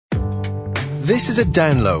This is a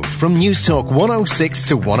download from Newstalk 106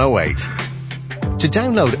 to 108. To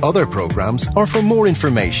download other programmes or for more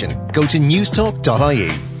information, go to newstalk.ie.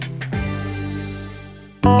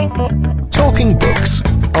 Talking Books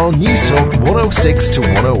on Newstalk 106 to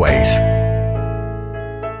 108.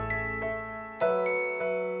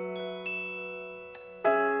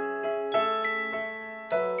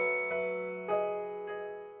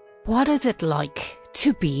 What is it like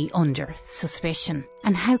to be under suspicion?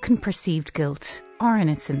 And how can perceived guilt or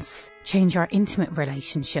innocence change our intimate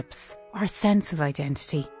relationships, our sense of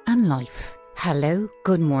identity and life? Hello,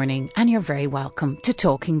 good morning, and you're very welcome to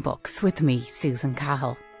Talking Books with me, Susan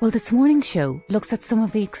Cahill. Well, this morning's show looks at some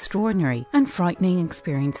of the extraordinary and frightening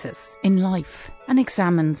experiences in life and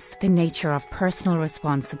examines the nature of personal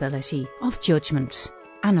responsibility, of judgment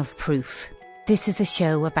and of proof. This is a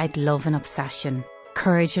show about love and obsession,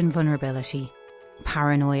 courage and vulnerability,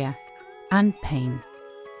 paranoia and pain.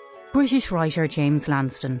 British writer James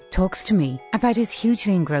Lansdowne talks to me about his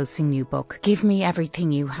hugely engrossing new book, Give Me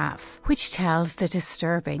Everything You Have, which tells the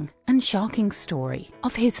disturbing and shocking story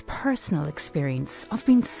of his personal experience of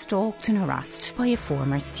being stalked and harassed by a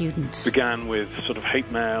former student. Began with sort of hate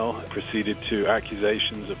mail, proceeded to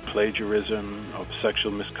accusations of plagiarism, of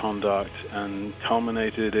sexual misconduct, and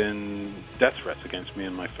culminated in death threats against me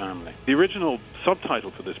and my family. The original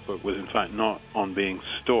subtitle for this book was in fact not on being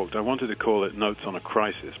stalked. I wanted to call it Notes on a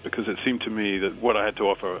Crisis because it seemed to me that what I had to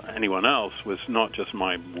offer anyone else was not just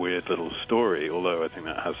my weird little story, although I think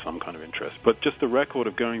that has some kind of interest, but just the record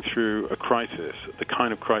of going through a crisis, the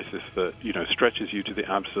kind of crisis that, stretches you to the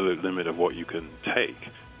absolute limit of what you can take,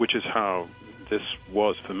 which is how this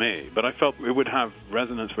was for me. But I felt it would have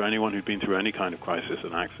resonance for anyone who'd been through any kind of crisis,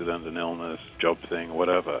 an accident, an illness, job thing, or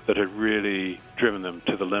whatever, that had really driven them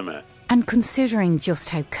to the limit. And considering just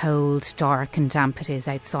how cold, dark and damp it is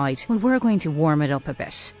outside, well, we're going to warm it up a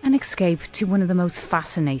bit and escape to one of the most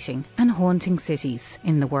fascinating and haunting cities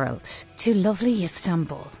in the world, to lovely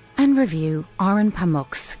Istanbul, and review Orhan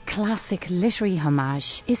Pamuk's classic literary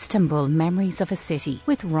homage, Istanbul Memories of a City,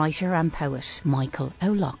 with writer and poet Michael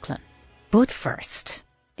O'Loughlin. But first,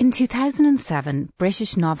 in 2007,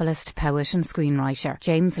 British novelist, poet and screenwriter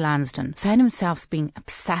James Lansdowne found himself being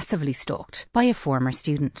obsessively stalked by a former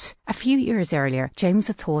student. A few years earlier, James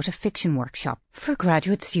had taught a fiction workshop for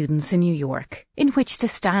graduate students in New York, in which the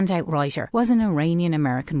standout writer was an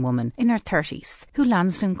Iranian-American woman in her 30s, who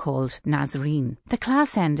Lansdowne called Nazreen. The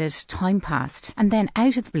class ended, time passed, and then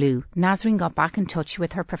out of the blue, Nazreen got back in touch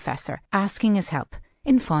with her professor, asking his help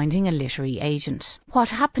in finding a literary agent. What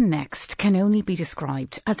happened next can only be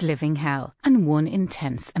described as living hell and one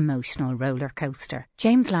intense emotional roller coaster.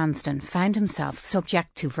 James Lansdowne found himself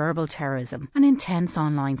subject to verbal terrorism, an intense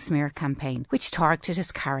online smear campaign which targeted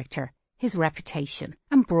his character, his reputation,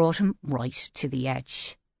 and brought him right to the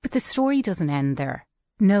edge. But the story doesn't end there.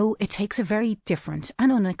 No, it takes a very different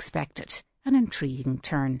and unexpected and intriguing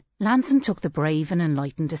turn. Lansdowne took the brave and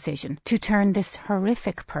enlightened decision to turn this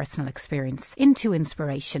horrific personal experience into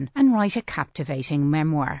inspiration and write a captivating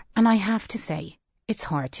memoir. And I have to say, it's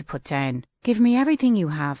hard to put down. Give Me Everything You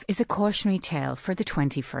Have is a cautionary tale for the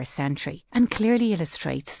 21st century and clearly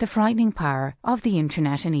illustrates the frightening power of the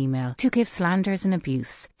internet and email to give slanders and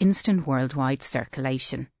abuse instant worldwide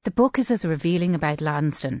circulation. The book is as revealing about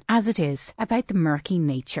Lansdowne as it is about the murky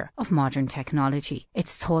nature of modern technology.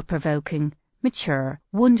 It's thought-provoking, mature,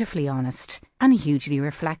 wonderfully honest, and hugely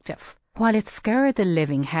reflective. While it scared the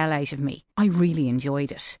living hell out of me, I really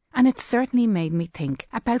enjoyed it. And it certainly made me think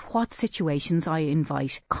about what situations I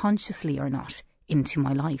invite, consciously or not, into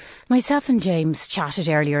my life. Myself and James chatted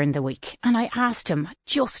earlier in the week, and I asked him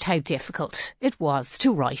just how difficult it was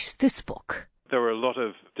to write this book. There were a lot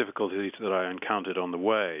of difficulties that I encountered on the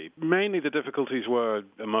way. Mainly the difficulties were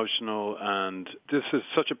emotional, and this is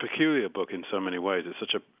such a peculiar book in so many ways. It's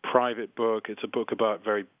such a private book. It's a book about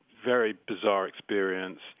very bizarre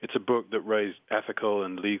experience. It's a book that raised ethical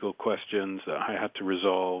and legal questions that I had to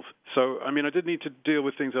resolve. So, I did need to deal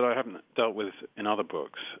with things that I haven't dealt with in other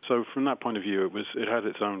books. So from that point of view, it had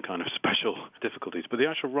its own kind of special difficulties. But the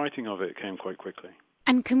actual writing of it came quite quickly.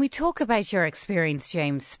 And can we talk about your experience,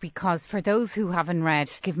 James? Because for those who haven't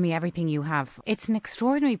read Give Me Everything You Have, it's an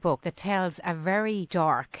extraordinary book that tells a very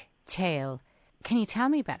dark tale. Can you tell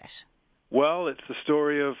me about it? Well, it's the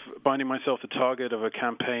story of finding myself the target of a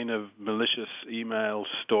campaign of malicious email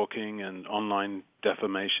stalking and online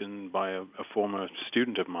defamation by a former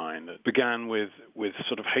student of mine. It began with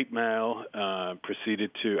sort of hate mail,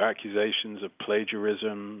 proceeded to accusations of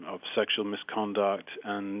plagiarism, of sexual misconduct,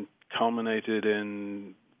 and culminated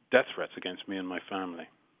in death threats against me and my family.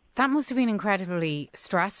 That must have been incredibly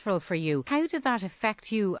stressful for you. How did that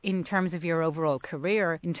affect you in terms of your overall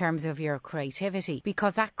career, in terms of your creativity?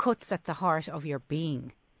 Because that cuts at the heart of your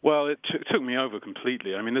being. Well, it took me over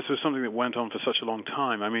completely. I mean, this was something that went on for such a long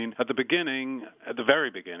time. I mean, at the very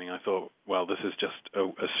beginning, I thought, well, this is just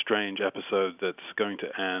a strange episode that's going to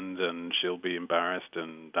end and she'll be embarrassed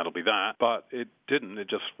and that'll be that. But it didn't. It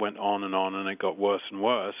just went on and it got worse and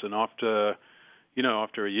worse. And after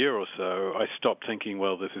a year or so, I stopped thinking,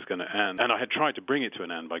 well, this is going to end. And I had tried to bring it to an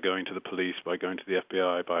end by going to the police, by going to the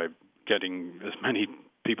FBI, by getting as many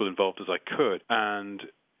people involved as I could. And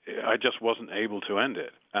I just wasn't able to end it.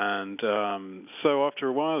 And so after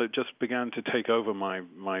a while, it just began to take over my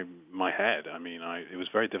head. I mean, it was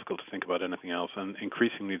very difficult to think about anything else and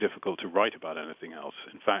increasingly difficult to write about anything else.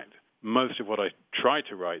 In fact, most of what I tried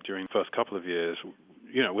to write during the first couple of years,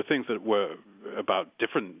 were things that were about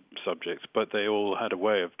different subjects, but they all had a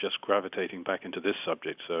way of just gravitating back into this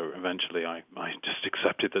subject. So eventually I just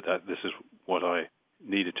accepted that this is what I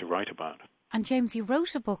needed to write about. And James, you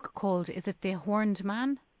wrote a book called, is it The Horned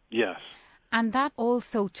Man? Yes. And that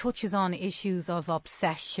also touches on issues of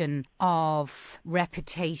obsession, of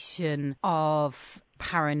reputation, of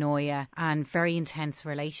paranoia and very intense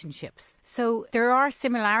relationships. So there are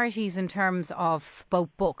similarities in terms of both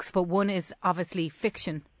books, but one is obviously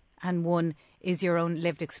fiction and one is your own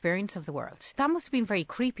lived experience of the world. That must have been very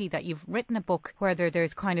creepy that you've written a book where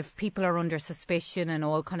there's kind of people are under suspicion and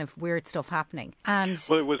all kind of weird stuff happening. And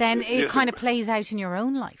it kind of plays out in your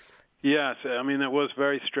own life. Yes, I mean, it was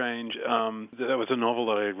very strange. That was a novel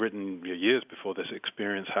that I had written years before this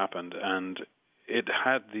experience happened, and it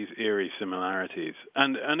had these eerie similarities.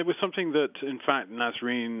 And it was something that, in fact,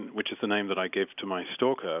 Nasreen, which is the name that I gave to my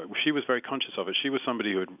stalker, she was very conscious of it. She was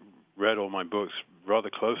somebody who had read all my books rather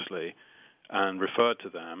closely and referred to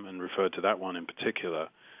them, and referred to that one in particular.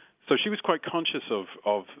 So she was quite conscious of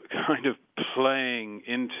kind of playing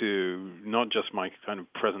into not just my kind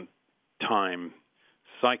of present time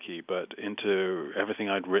psyche, but into everything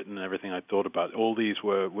I'd written, everything I'd thought about. All these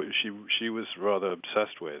she was rather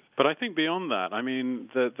obsessed with. But I think beyond that, I mean,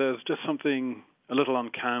 there's just something a little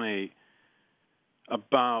uncanny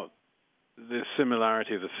about the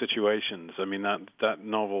similarity of the situations. I mean, that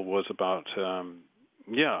novel was about a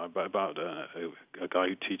guy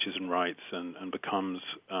who teaches and writes and becomes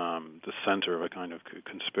the center of a kind of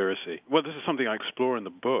conspiracy. Well, this is something I explore in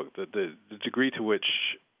the book, that the degree to which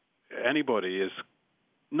anybody is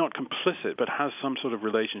not complicit, but has some sort of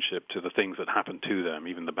relationship to the things that happen to them,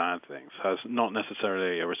 even the bad things, has not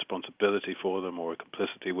necessarily a responsibility for them or a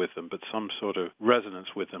complicity with them, but some sort of resonance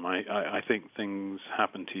with them. I think things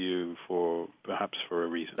happen to you perhaps for a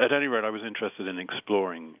reason. At any rate, I was interested in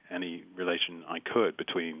exploring any relation I could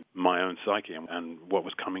between my own psyche and what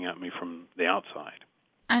was coming at me from the outside.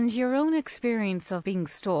 And your own experience of being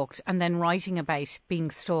stalked and then writing about being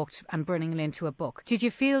stalked and bringing it into a book, did you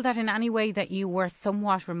feel that in any way that you were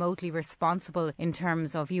somewhat remotely responsible in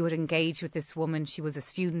terms of you had engaged with this woman, she was a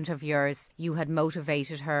student of yours, you had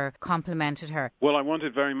motivated her, complimented her? Well, I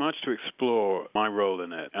wanted very much to explore my role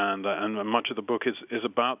in it, and much of the book is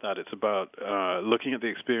about that. It's about looking at the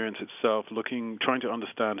experience itself, trying to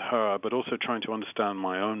understand her, but also trying to understand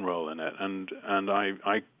my own role in it. And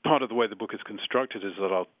I part of the way the book is constructed is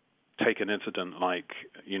that I'll take an incident like,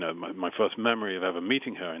 my first memory of ever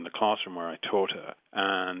meeting her in the classroom where I taught her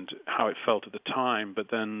and how it felt at the time, but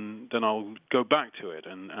then I'll go back to it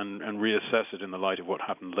and reassess it in the light of what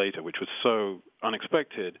happened later, which was so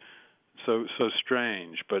unexpected, so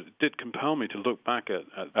strange, but it did compel me to look back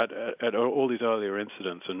at all these earlier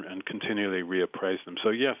incidents and continually reappraise them. So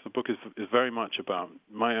yes, the book is very much about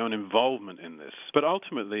my own involvement in this, but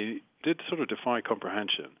ultimately did sort of defy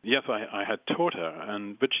comprehension. Yes, I had taught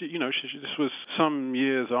her, but she this was some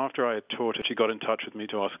years after I had taught her. She got in touch with me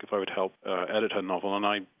to ask if I would help edit her novel, and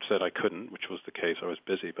I said I couldn't, which was the case. I was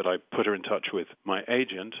busy, but I put her in touch with my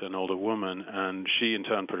agent, an older woman, and she in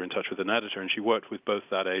turn put her in touch with an editor, and she worked with both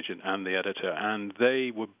that agent and the editor, and they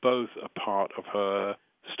were both a part of her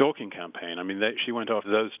stalking campaign. I mean, she went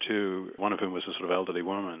after those two, one of whom was a sort of elderly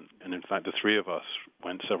woman, and in fact the three of us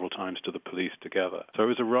went several times to the police together. So it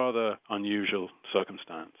was a rather unusual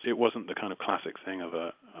circumstance. It wasn't the kind of classic thing of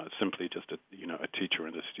simply just a teacher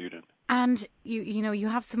and a student. And you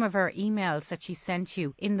have some of her emails that she sent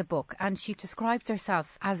you in the book, and she describes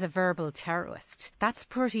herself as a verbal terrorist. That's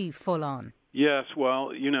pretty full on. Yes,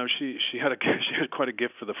 well, she had quite a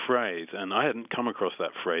gift for the phrase, and I hadn't come across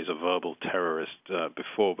that phrase, a verbal terrorist,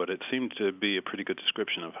 before, but it seemed to be a pretty good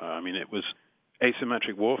description of her. I mean, it was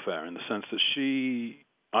asymmetric warfare in the sense that she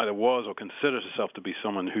either was or considered herself to be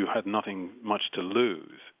someone who had nothing much to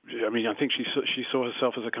lose. I mean, I think she saw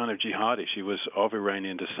herself as a kind of jihadi. She was of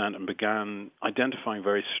Iranian descent and began identifying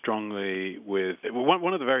very strongly with...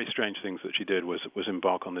 One of the very strange things that she did was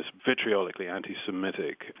embark on this vitriolically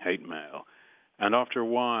anti-Semitic hate mail. And after a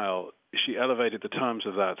while, she elevated the terms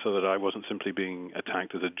of that so that I wasn't simply being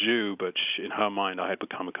attacked as a Jew, but in her mind I had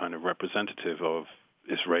become a kind of representative of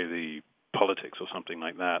Israeli politics or something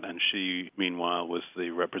like that, and she, meanwhile, was the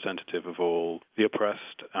representative of all the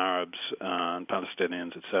oppressed Arabs and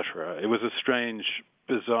Palestinians, etc. It was a strange,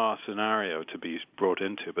 bizarre scenario to be brought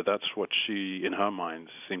into, but that's what she, in her mind,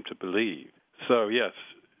 seemed to believe. So, yes,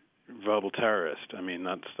 verbal terrorist. I mean,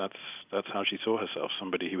 that's how she saw herself,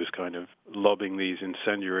 somebody who was kind of lobbing these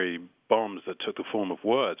incendiary bombs that took the form of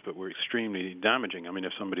words but were extremely damaging. I mean,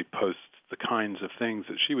 if somebody posts the kinds of things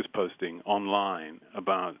that she was posting online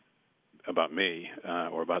about me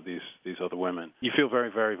or about these other women, you feel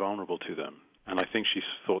very, very vulnerable to them. And I think she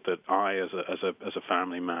thought that I, as a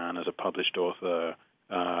family man, as a published author,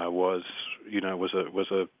 was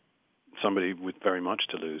somebody with very much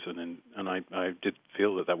to lose, and I did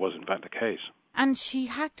feel that was in fact the case. And she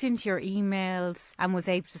hacked into your emails and was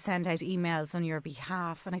able to send out emails on your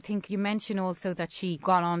behalf. And I think you mentioned also that she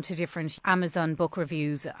got on to different Amazon book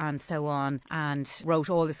reviews and so on and wrote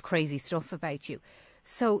all this crazy stuff about you.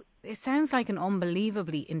 So it sounds like an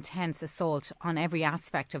unbelievably intense assault on every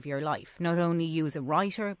aspect of your life. Not only you as a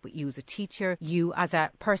writer, but you as a teacher, you as a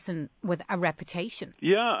person with a reputation.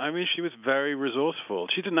 Yeah, I mean, she was very resourceful.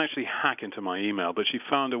 She didn't actually hack into my email, but she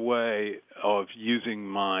found a way of using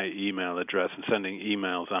my email address and sending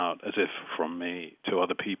emails out as if from me to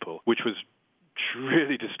other people, which was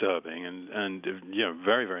really disturbing and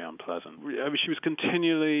very, very unpleasant. I mean, she was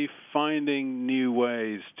continually finding new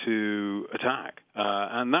ways to attack,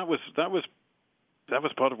 and that was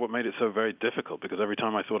part of what made it so very difficult, because every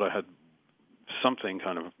time I thought I had something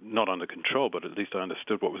kind of not under control, but at least I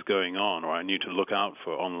understood what was going on, or I knew to look out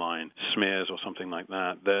for online smears or something like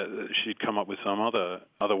that, she'd come up with some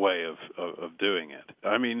other way of doing it.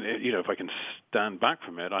 I mean, if I can stand back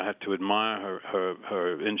from it, I had to admire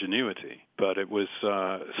her ingenuity, but it was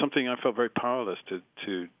something I felt very powerless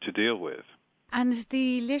to deal with. And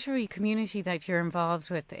the literary community that you're involved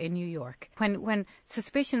with in New York, when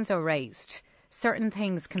suspicions are raised, certain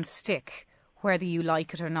things can stick whether you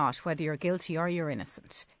like it or not, whether you're guilty or you're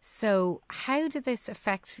innocent. So how did this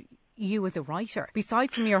affect you as a writer?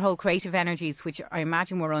 Besides from your whole creative energies, which I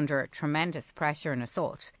imagine were under tremendous pressure and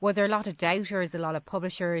assault, were there a lot of doubters, a lot of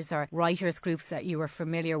publishers or writers groups that you were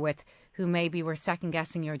familiar with who maybe were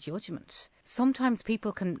second-guessing your judgment? Sometimes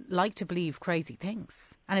people can like to believe crazy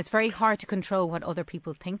things, and it's very hard to control what other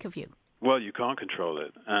people think of you. Well, you can't control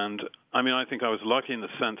it. And, I mean, I think I was lucky in the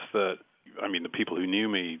sense that the people who knew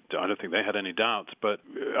me, I don't think they had any doubts, but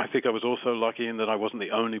I think I was also lucky in that I wasn't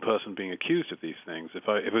the only person being accused of these things. If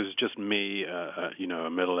it was just me, a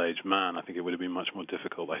middle-aged man, I think it would have been much more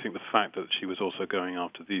difficult. I think the fact that she was also going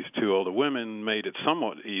after these two older women made it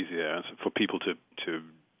somewhat easier for people to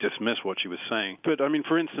dismiss what she was saying. But, I mean,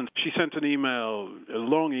 for instance, she sent a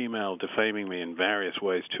long email defaming me in various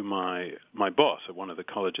ways to my boss at one of the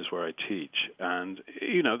colleges where I teach. And,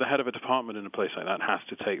 the head of a department in a place like that has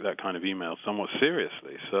to take that kind of email somewhat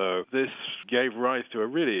seriously. So this gave rise to a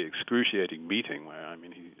really excruciating meeting where,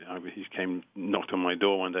 he knocked on my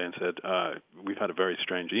door one day and said, we've had a very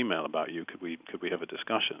strange email about you. Could we have a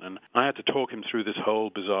discussion? And I had to talk him through this whole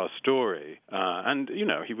bizarre story. And,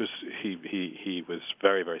 he was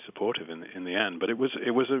very, very supportive in the end, but it was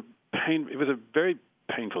a very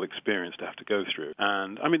painful experience to have to go through.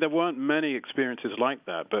 And there weren't many experiences like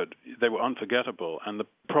that, but they were unforgettable. And the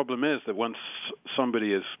problem is that once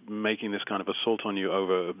somebody is making this kind of assault on you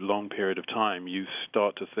over a long period of time, you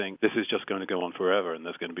start to think this is just going to go on forever, and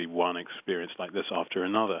there's going to be one experience like this after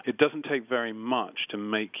another. It doesn't take very much to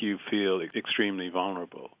make you feel extremely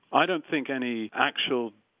vulnerable. I don't think any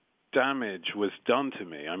actual damage was done to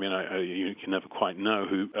me. You can never quite know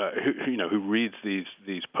who reads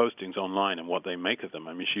these postings online and what they make of them.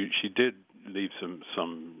 She did leave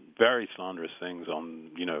some very slanderous things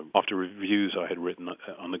on, after reviews I had written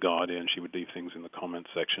on The Guardian, she would leave things in the comments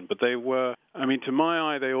section. But they were, to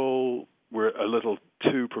my eye, they all were a little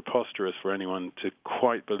too preposterous for anyone to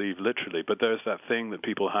quite believe literally. But there's that thing that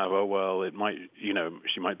people have, it might,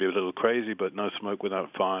 she might be a little crazy, but no smoke without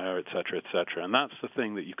fire, et cetera, et cetera. And that's the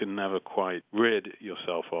thing that you can never quite rid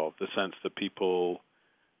yourself of, the sense that people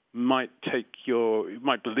might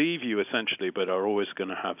believe you essentially, but are always going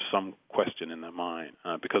to have some question in their mind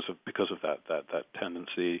because of that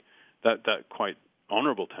tendency, that quite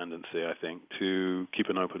honorable tendency, I think, to keep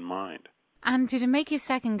an open mind. And did it make you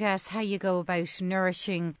second guess how you go about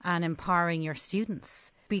nourishing and empowering your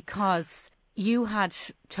students? Because you had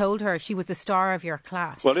told her she was the star of your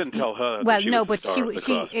class. Well, I didn't tell her. Well, that no, was but the star of the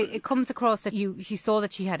class. it comes across that she saw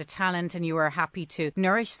that she had a talent and you were happy to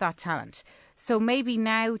nourish that talent. So maybe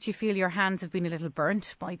now do you feel your hands have been a little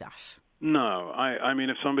burnt by that? No, I mean,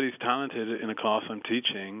 if somebody's talented in a class I'm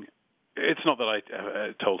teaching, it's not that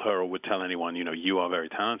I told her or would tell anyone, you are very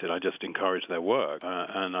talented. I just encourage their work,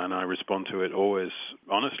 and I respond to it always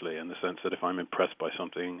honestly, in the sense that if I'm impressed by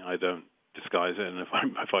something, I don't disguise it, and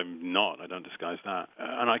if I'm not, I don't disguise that.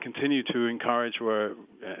 And I continue to encourage where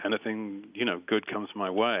anything good comes my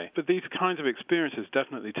way. But these kinds of experiences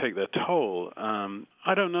definitely take their toll.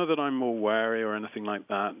 I don't know that I'm more wary or anything like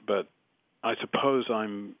that, but I suppose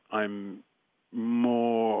I'm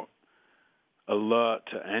more alert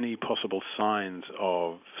to any possible signs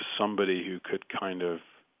of somebody who could kind of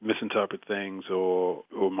misinterpret things or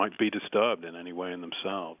might be disturbed in any way in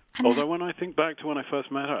themselves. Although when I think back to when I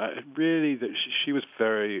first met her, she was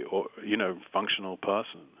very, functional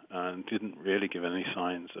person and didn't really give any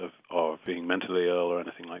signs of being mentally ill or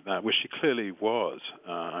anything like that, which she clearly was.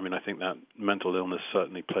 I think that mental illness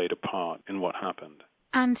certainly played a part in what happened.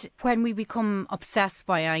 And when we become obsessed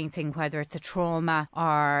by anything, whether it's a trauma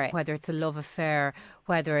or whether it's a love affair,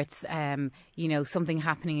 whether it's, something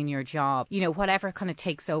happening in your job, whatever kind of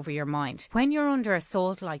takes over your mind. When you're under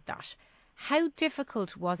assault like that, how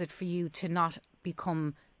difficult was it for you to not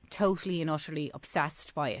become totally and utterly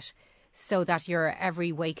obsessed by it, so that your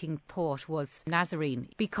every waking thought was Nazarene?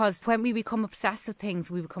 Because when we become obsessed with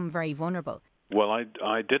things, we become very vulnerable. Well,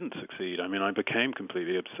 I didn't succeed. I became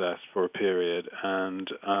completely obsessed for a period, and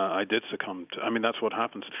I did succumb to... that's what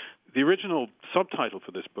happens. The original subtitle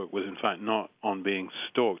for this book was, in fact, not on being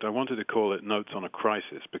stalked. I wanted to call it Notes on a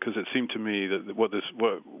Crisis, because it seemed to me that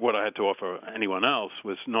what I had to offer anyone else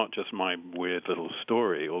was not just my weird little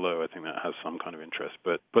story, although I think that has some kind of interest,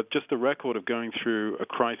 but just the record of going through a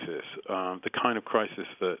crisis, the kind of crisis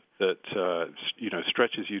that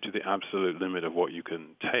stretches you to the absolute limit of what you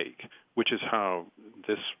can take, which is how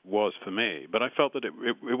this was for me. But I felt that it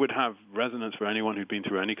would have resonance for anyone who'd been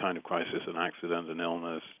through any kind of crisis, an accident, an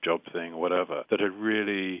illness, job thing, or whatever, that had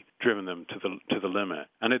really driven them to the limit.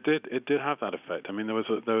 And it did have that effect. There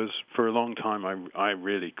was for a long time I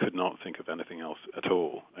really could not think of anything else at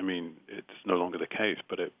all. It's no longer the case,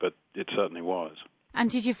 but it certainly was. And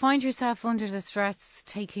did you find yourself under the stress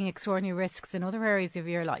taking extraordinary risks in other areas of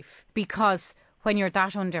your life? Because when you're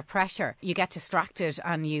that under pressure, you get distracted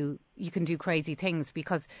and you can do crazy things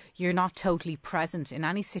because you're not totally present in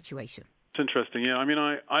any situation. It's interesting, yeah.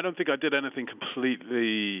 I don't think I did anything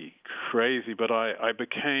completely crazy, but I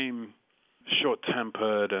became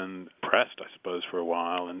short-tempered and pressed, I suppose, for a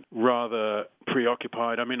while, and rather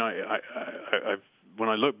preoccupied. When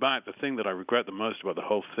I look back, the thing that I regret the most about the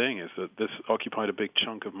whole thing is that this occupied a big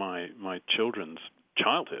chunk of my children's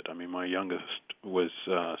childhood. My youngest was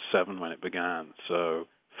 7 when it began, so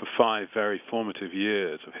for 5 very formative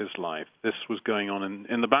years of his life, this was going on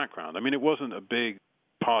in the background. It wasn't a big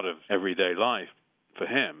part of everyday life for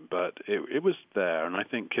him, but it was there, and I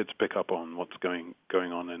think kids pick up on what's going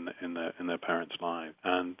on in their parents' lives,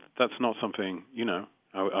 and that's not something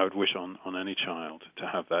I would wish on any child to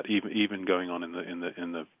have that, even going on in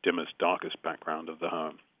the dimmest, darkest background of the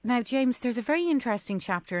home. Now, James, there's a very interesting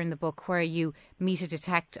chapter in the book where you meet a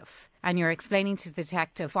detective and you're explaining to the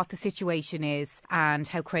detective what the situation is and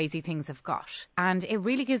how crazy things have got. And it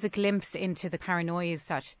really gives a glimpse into the paranoias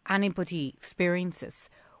that anybody experiences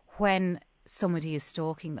when somebody is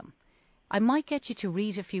stalking them. I might get you to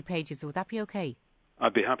read a few pages. Would that be okay?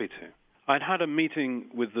 I'd be happy to. I'd had a meeting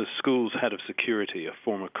with the school's head of security, a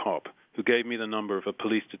former cop, who gave me the number of a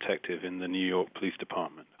police detective in the New York Police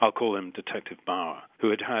Department. I'll call him Detective Bauer, who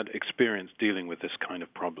had experience dealing with this kind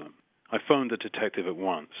of problem. I phoned the detective at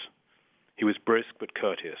once. He was brisk but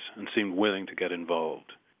courteous and seemed willing to get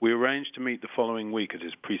involved. We arranged to meet the following week at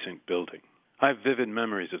his precinct building. I have vivid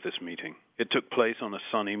memories of this meeting. It took place on a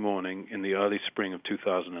sunny morning in the early spring of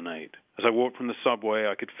 2008. As I walked from the subway,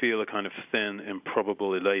 I could feel a kind of thin,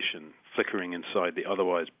 improbable elation flickering inside the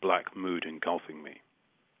otherwise black mood engulfing me.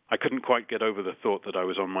 I couldn't quite get over the thought that I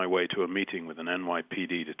was on my way to a meeting with an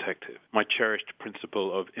NYPD detective. My cherished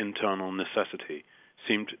principle of internal necessity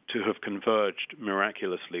seemed to have converged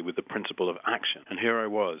miraculously with the principle of action, and here I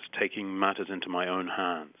was, taking matters into my own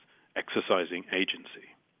hands, exercising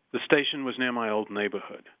agency. The station was near my old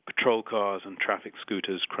neighborhood. Patrol cars and traffic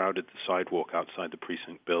scooters crowded the sidewalk outside the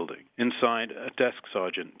precinct building. Inside, a desk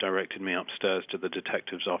sergeant directed me upstairs to the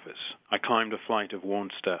detective's office. I climbed a flight of worn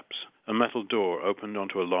steps. A metal door opened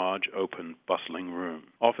onto a large, open, bustling room.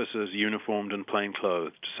 Officers, uniformed and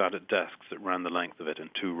plainclothed, sat at desks that ran the length of it in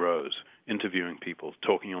 2 rows, interviewing people,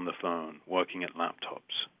 talking on the phone, working at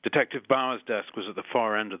laptops. Detective Bauer's desk was at the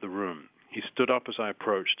far end of the room. He stood up as I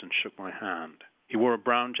approached and shook my hand. He wore a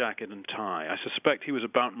brown jacket and tie. I suspect he was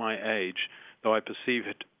about my age, though I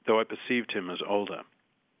perceived him as older.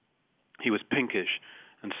 He was pinkish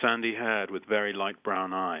and sandy-haired with very light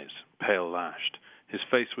brown eyes, pale-lashed. His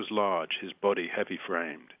face was large, his body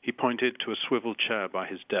heavy-framed. He pointed to a swivel chair by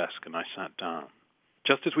his desk, and I sat down.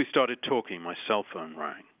 Just as we started talking, my cell phone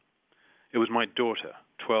rang. It was my daughter,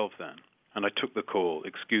 12 then, and I took the call,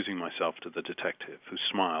 excusing myself to the detective, who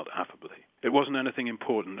smiled affably. It wasn't anything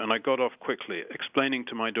important, and I got off quickly, explaining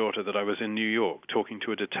to my daughter that I was in New York talking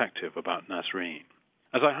to a detective about Nasreen.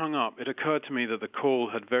 As I hung up, it occurred to me that the call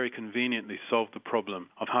had very conveniently solved the problem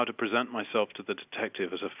of how to present myself to the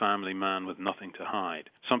detective as a family man with nothing to hide,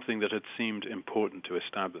 something that had seemed important to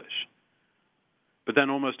establish. But then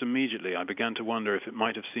almost immediately I began to wonder if it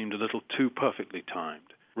might have seemed a little too perfectly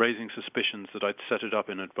timed, raising suspicions that I'd set it up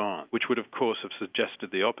in advance, which would of course have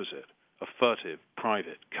suggested the opposite, a furtive,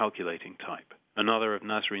 private, calculating type. Another of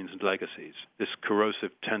Nasreen's legacies, this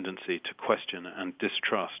corrosive tendency to question and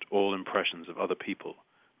distrust all impressions of other people,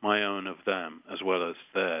 my own of them as well as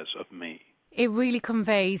theirs of me. It really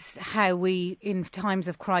conveys how we, in times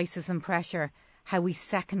of crisis and pressure, how we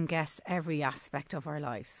second-guess every aspect of our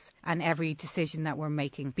lives and every decision that we're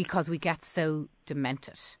making because we get so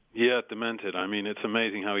demented. Yeah, demented. I mean, it's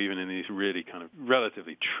amazing how even in these really kind of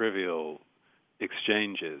relatively trivial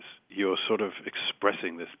exchanges, you're sort of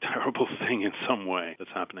expressing this terrible thing in some way that's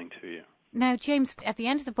happening to you. Now, James, at the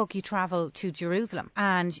end of the book, you travel to Jerusalem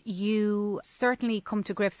and you certainly come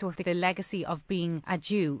to grips with the legacy of being a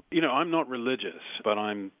Jew. You know, I'm not religious, but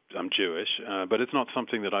I'm Jewish, but it's not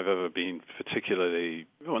something that I've ever been particularly,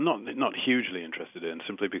 not hugely interested in,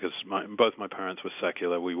 simply because both my parents were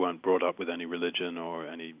secular. We weren't brought up with any religion or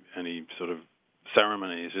any sort of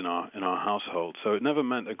ceremonies in our household, so it never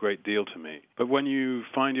meant a great deal to me. But when you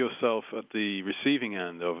find yourself at the receiving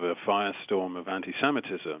end of a firestorm of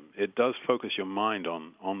anti-Semitism, it does focus your mind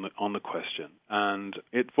on the question, and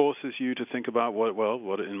it forces you to think about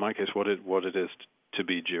what in my case what it is to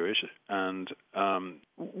be Jewish. And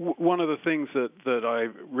one of the things that I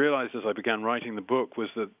realized as I began writing the book was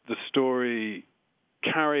that the story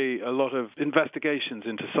carry a lot of investigations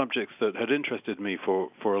into subjects that had interested me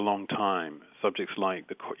for a long time. Subjects like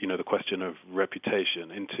the question of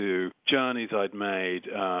reputation, into journeys I'd made.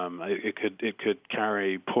 It could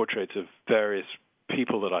carry portraits of various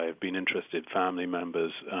people that I have been interested, family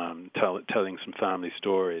members, telling some family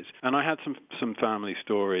stories. And I had some family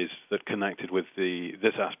stories that connected with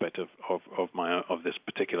this aspect of this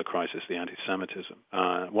particular crisis, the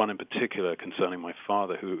anti-Semitism. One in particular concerning my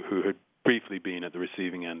father, who had briefly been at the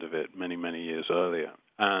receiving end of it many, many years earlier.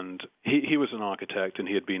 And he was an architect, and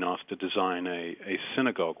he had been asked to design a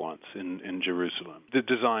synagogue once in Jerusalem. The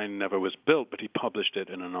design never was built, but he published it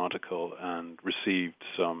in an article and received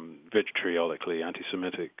some vitriolically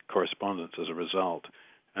anti-Semitic correspondence as a result.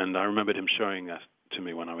 And I remembered him showing that to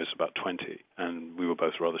me when I was about 20, and we were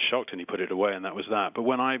both rather shocked, and he put it away, and that was that. But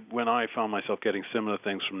when I found myself getting similar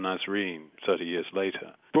things from Nasreen 30 years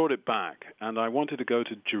later, brought it back, and I wanted to go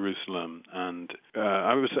to Jerusalem, and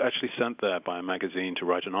I was actually sent there by a magazine to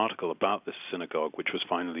write an article about this synagogue, which was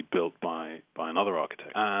finally built by another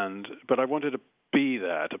architect. But I wanted to be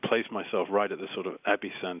there, to place myself right at the sort of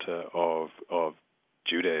epicenter of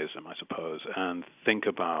Judaism, I suppose, and think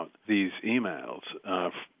about these emails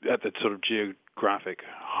at the sort of geographic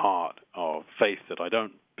heart of faith that I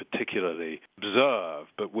don't particularly observe,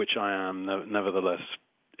 but which I am nevertheless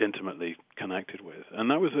intimately connected with. And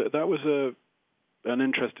that was an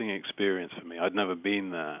interesting experience for me. I'd never been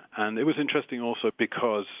there, and it was interesting also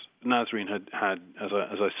because Nasreen had, as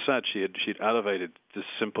I said, she'd elevated this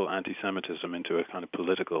simple anti-Semitism into a kind of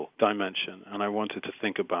political dimension, and I wanted to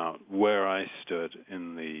think about where I stood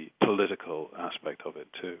in the political aspect of it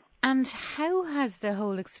too. And how has the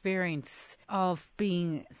whole experience of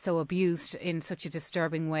being so abused in such a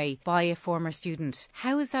disturbing way by a former student,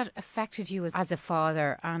 how has that affected you as a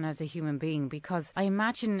father and as a human being? Because I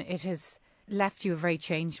imagine it has left you a very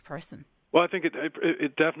changed person. Well, I think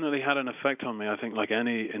it definitely had an effect on me. I think like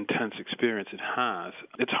any intense experience it has.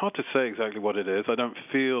 It's hard to say exactly what it is. I don't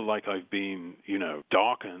feel like I've been,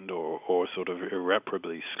 darkened or sort of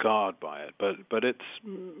irreparably scarred by it. But it's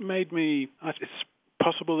made me, it's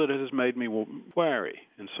possible that it has made me wary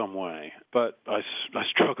in some way. But I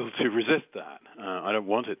struggle to resist that. I don't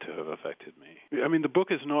want it to have affected me. I mean, the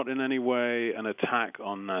book is not in any way an attack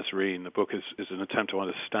on Nasreen. The book is an attempt to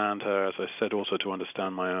understand her, as I said, also to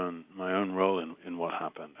understand my own role in what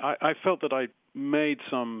happened. I felt that I made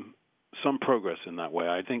some progress in that way.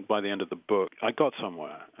 I think by the end of the book, I got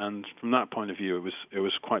somewhere, and from that point of view, it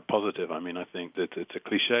was quite positive. I mean, I think that it's a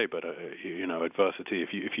cliche, but adversity,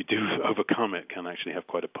 if you do overcome it, can actually have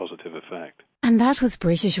quite a positive effect. And that was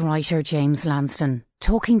British writer James Lanston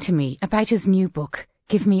talking to me about his new book,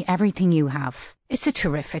 Give Me Everything You Have. It's a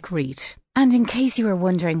terrific read. And in case you were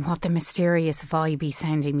wondering what the mysterious vibey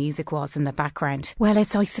sounding music was in the background, well,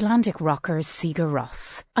 it's Icelandic rocker Sigur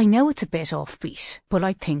Rós. I know it's a bit offbeat, but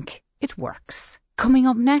I think it works. Coming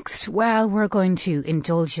up next, well, we're going to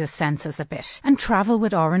indulge the senses a bit and travel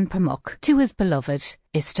with Orhan Pamuk to his beloved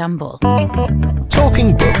Istanbul.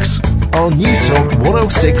 Talking Books on News Talk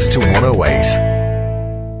 106 to 108.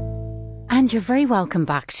 And you're very welcome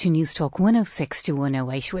back to News Talk 106 to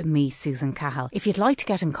 108 with me, Susan Cahill. If you'd like to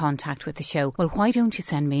get in contact with the show, well, why don't you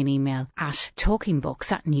send me an email at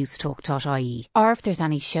talkingbooks@newstalk.ie. Or if there's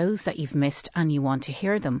any shows that you've missed and you want to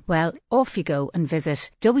hear them, well, off you go and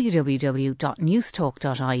visit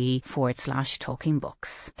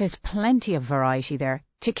www.newstalk.ie/talkingbooks. There's plenty of variety there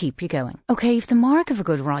to keep you going. Okay, if the mark of a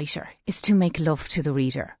good writer is to make love to the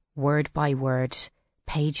reader, word by word,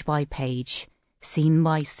 page by page, scene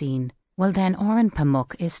by scene, well then Orhan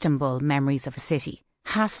Pamuk, Istanbul, Memories of a City,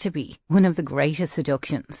 has to be one of the greatest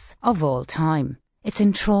seductions of all time. It's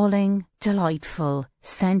enthralling, delightful,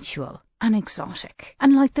 sensual and exotic.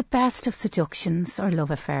 And like the best of seductions or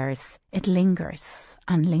love affairs, it lingers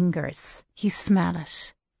and lingers. You smell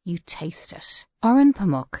it. You taste it. Orhan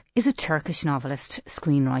Pamuk is a Turkish novelist,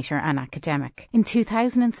 screenwriter and academic. In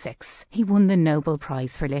 2006, he won the Nobel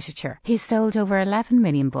Prize for Literature. He has sold over 11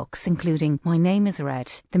 million books, including My Name is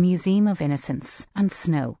Red, The Museum of Innocence and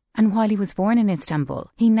Snow. And while he was born in Istanbul,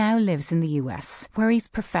 he now lives in the US, where he's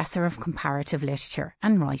Professor of Comparative Literature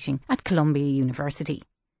and Writing at Columbia University.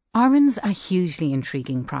 Orhan's a hugely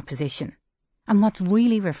intriguing proposition. And what's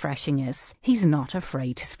really refreshing is he's not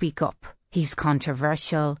afraid to speak up. He's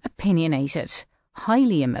controversial, opinionated,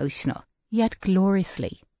 highly emotional, yet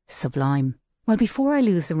gloriously sublime. Well, before I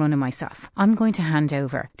lose the run of myself, I'm going to hand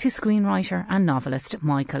over to screenwriter and novelist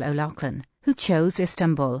Michael O'Loughlin, who chose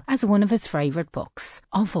Istanbul as one of his favourite books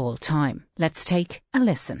of all time. Let's take a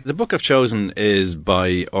listen. The book I've chosen is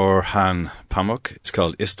by Orhan Pamuk. It's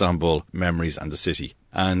called Istanbul, Memories and the City.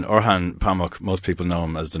 And Orhan Pamuk, most people know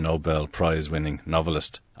him as the Nobel Prize-winning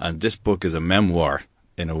novelist. And this book is a memoir,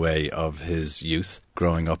 in a way, of his youth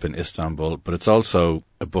growing up in Istanbul, but it's also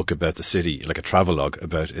a book about the city, like a travelogue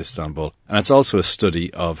about Istanbul. And it's also a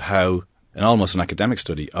study of how, and almost an academic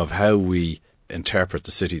study, of how we interpret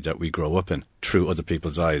the city that we grow up in through other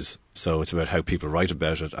people's eyes. So it's about how people write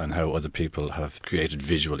about it and how other people have created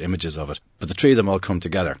visual images of it. But the three of them all come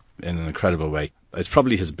together in an incredible way. It's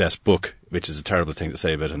probably his best book, which is a terrible thing to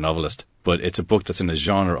say about a novelist, but it's a book that's in a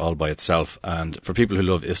genre all by itself. And for people who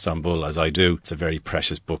love Istanbul, as I do, it's a very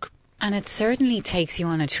precious book. And it certainly takes you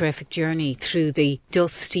on a terrific journey through the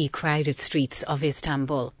dusty, crowded streets of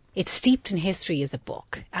Istanbul. It's steeped in history as a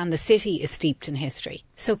book, and the city is steeped in history.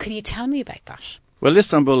 So can you tell me about that? Well,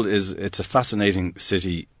 Istanbul it's a fascinating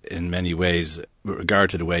city in many ways with regard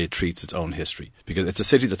to the way it treats its own history, because it's a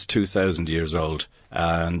city that's 2,000 years old,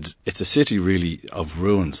 and it's a city really of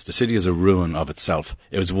ruins. The city is a ruin of itself.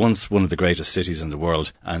 It was once one of the greatest cities in the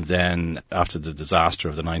world, and then after the disaster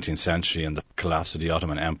of the 19th century and the collapse of the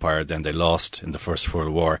Ottoman Empire, then they lost in the First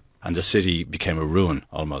World War, and the city became a ruin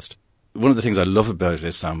almost. One of the things I love about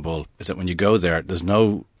Istanbul is that when you go there, there's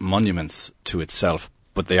no monuments to itself,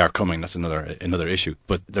 but they are coming. That's another issue.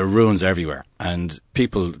 But there are ruins everywhere, and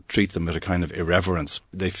people treat them with a kind of irreverence.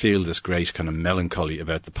 They feel this great kind of melancholy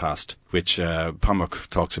about the past, which Pamuk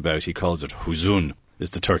talks about. He calls it huzun, is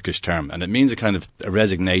the Turkish term, and it means a kind of a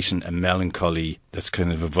resignation, a melancholy that's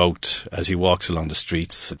kind of evoked as he walks along the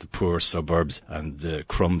streets at the poor suburbs and the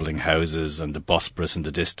crumbling houses and the Bosporus in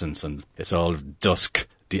the distance, and it's all dusk.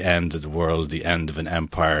 The end of the world, the end of an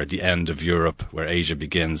empire, the end of Europe, where Asia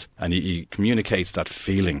begins. And he communicates that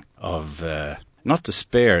feeling of not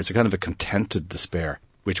despair, it's a kind of a contented despair,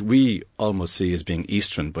 which we almost see as being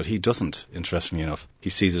Eastern, but he doesn't, interestingly enough. He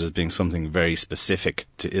sees it as being something very specific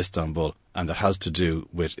to Istanbul, and that has to do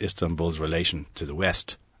with Istanbul's relation to the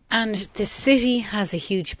West. And the city has a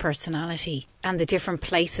huge personality, and the different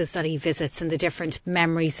places that he visits and the different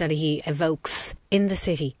memories that he evokes in the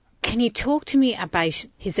city. Can you talk to me about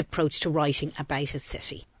his approach to writing about his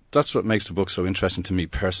city? That's what makes the book so interesting to me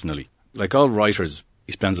personally. Like all writers,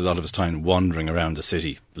 he spends a lot of his time wandering around the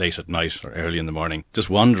city, late at night or early in the morning,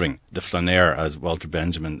 just wandering, the flaner, as Walter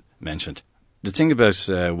Benjamin mentioned. The thing about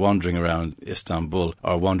wandering around Istanbul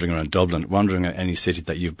or wandering around Dublin, wandering around any city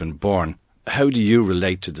that you've been born, how do you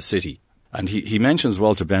relate to the city? And he mentions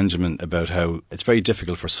Walter Benjamin about how it's very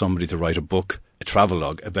difficult for somebody to write a book, a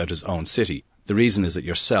travelogue about his own city. The reason is that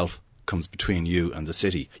yourself comes between you and the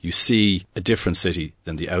city. You see a different city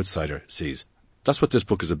than the outsider sees. That's what this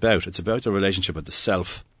book is about. It's about the relationship of the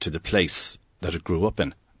self to the place that it grew up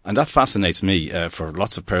in. And that fascinates me for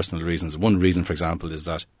lots of personal reasons. One reason, for example, is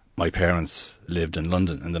that my parents lived in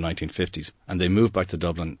London in the 1950s and they moved back to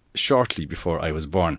Dublin shortly before I was born.